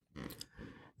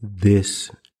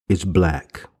This is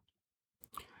black.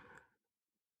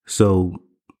 So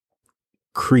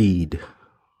Creed,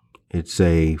 it's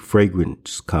a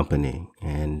fragrance company,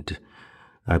 and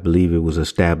I believe it was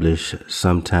established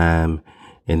sometime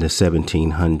in the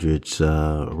 1700s,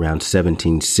 around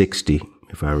 1760,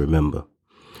 if I remember.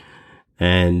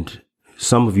 And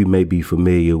some of you may be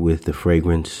familiar with the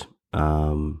fragrance.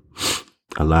 A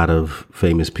lot of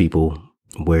famous people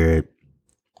wear it.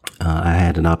 I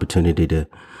had an opportunity to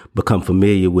become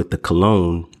familiar with the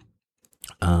cologne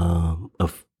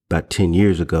of about 10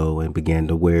 years ago and began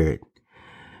to wear it.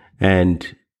 And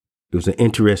it was an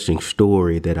interesting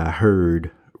story that I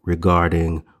heard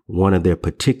regarding one of their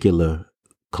particular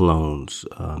colognes.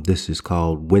 This is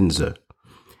called Windsor.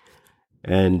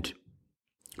 And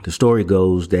the story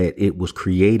goes that it was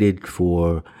created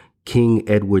for King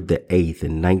Edward VIII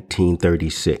in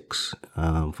 1936.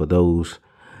 For those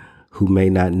who may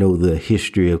not know the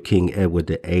history of King Edward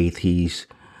VIII, he's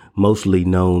mostly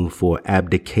known for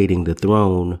abdicating the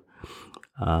throne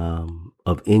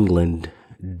of England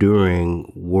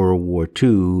during World War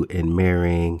II and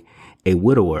marrying a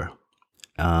widower.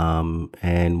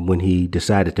 And when he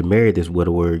decided to marry this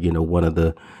widower, one of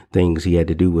the things he had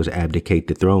to do was abdicate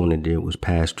the throne, and it was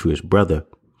passed to his brother.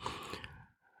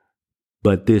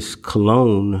 But this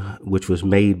cologne, which was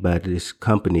made by this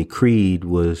company, Creed,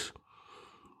 was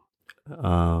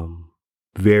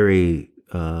very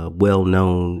well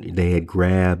known. They had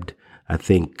grabbed, I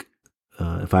think,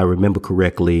 if I remember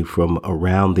correctly, from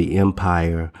around the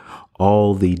empire,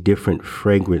 all the different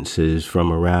fragrances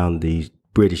from around the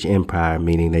British Empire,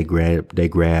 meaning they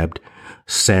grabbed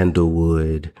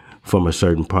sandalwood from a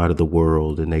certain part of the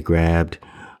world, and they grabbed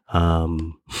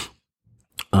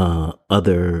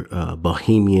other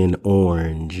Bohemian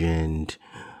orange and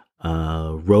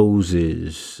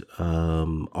roses,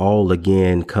 all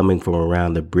again coming from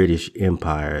around the British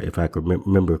Empire, if I could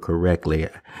remember correctly.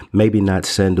 Maybe not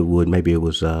sandalwood, maybe it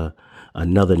was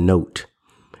another note.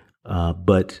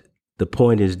 But the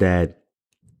point is that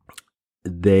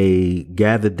they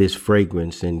gathered this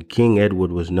fragrance, and King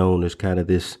Edward was known as kind of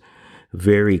this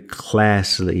very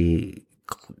classy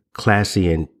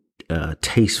and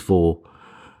tasteful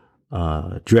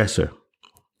dresser.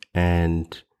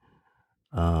 And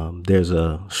there's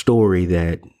a story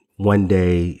that one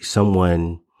day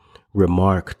someone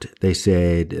remarked, they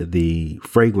said the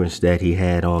fragrance that he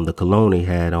had on, the cologne he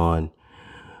had on,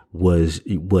 was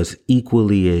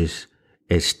equally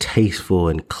as tasteful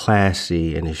and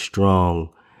classy and as strong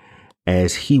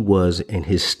as he was in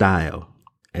his style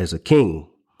as a king.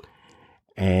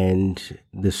 And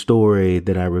the story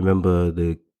that I remember,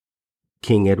 the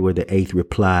King Edward VIII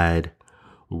replied,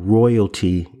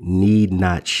 "Royalty need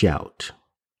not shout."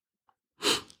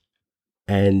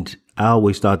 And I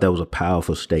always thought that was a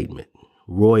powerful statement.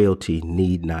 Royalty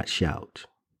need not shout.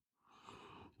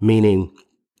 Meaning,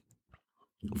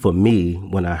 for me,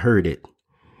 when I heard it,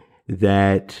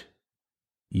 that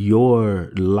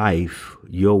your life,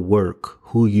 your work,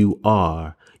 who you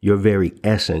are, your very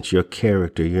essence, your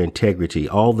character, your integrity,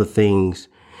 all the things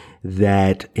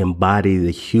that embody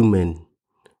the human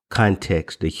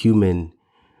context, the human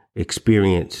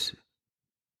experience,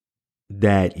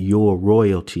 that your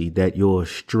royalty, that your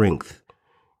strength,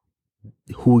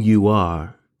 who you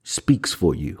are, speaks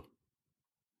for you.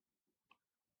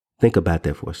 Think about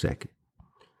that for a second.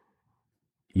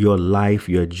 Your life,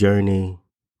 your journey,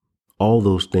 all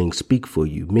those things speak for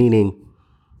you. Meaning,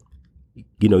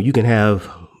 you can have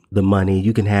the money,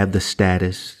 you can have the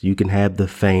status, you can have the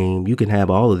fame, you can have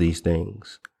all of these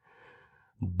things.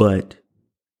 But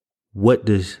what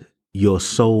does your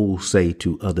soul say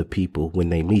to other people when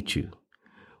they meet you?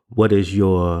 What does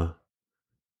your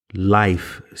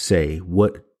life say?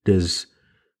 What does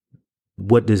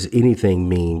anything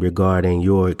mean regarding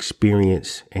your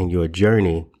experience and your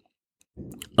journey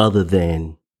other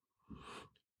than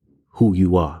who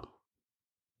you are,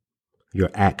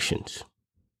 your actions?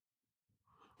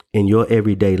 In your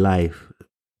everyday life,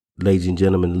 ladies and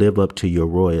gentlemen, live up to your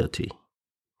royalty.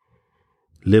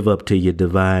 Live up to your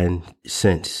divine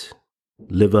sense.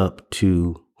 Live up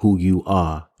to who you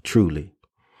are truly.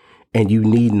 And you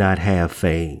need not have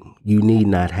fame. You need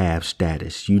not have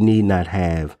status. You need not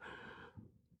have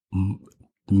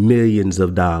millions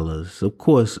of dollars. Of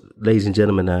course, ladies and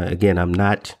gentlemen, again, I'm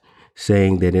not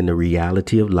saying that in the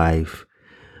reality of life,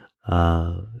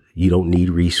 you don't need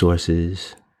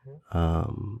resources.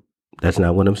 That's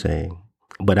not what I'm saying.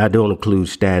 But I don't include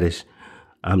status.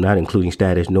 I'm not including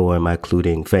status, nor am I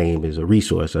including fame as a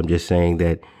resource. I'm just saying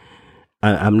that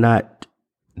I'm not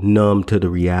numb to the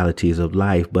realities of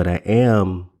life, but I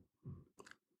am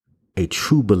a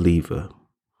true believer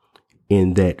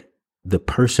in that the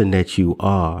person that you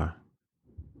are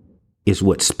is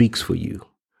what speaks for you.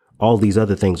 All these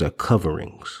other things are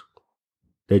coverings.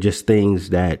 They're just things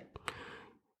that,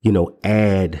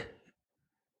 add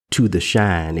to the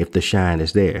shine if the shine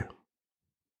is there.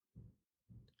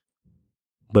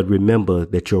 But remember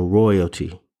that your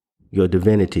royalty, your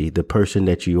divinity, the person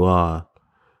that you are,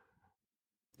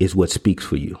 is what speaks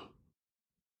for you.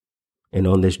 And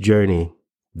on this journey,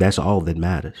 that's all that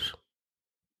matters.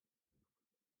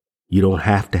 You don't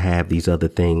have to have these other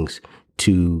things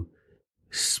to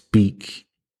speak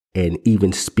and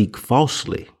even speak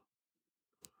falsely.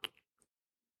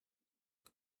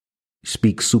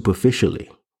 Speak superficially.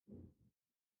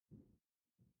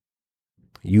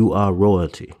 You are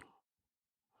royalty,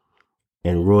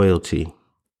 and royalty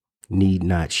need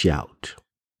not shout.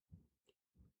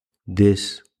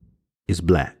 This is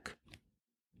Black.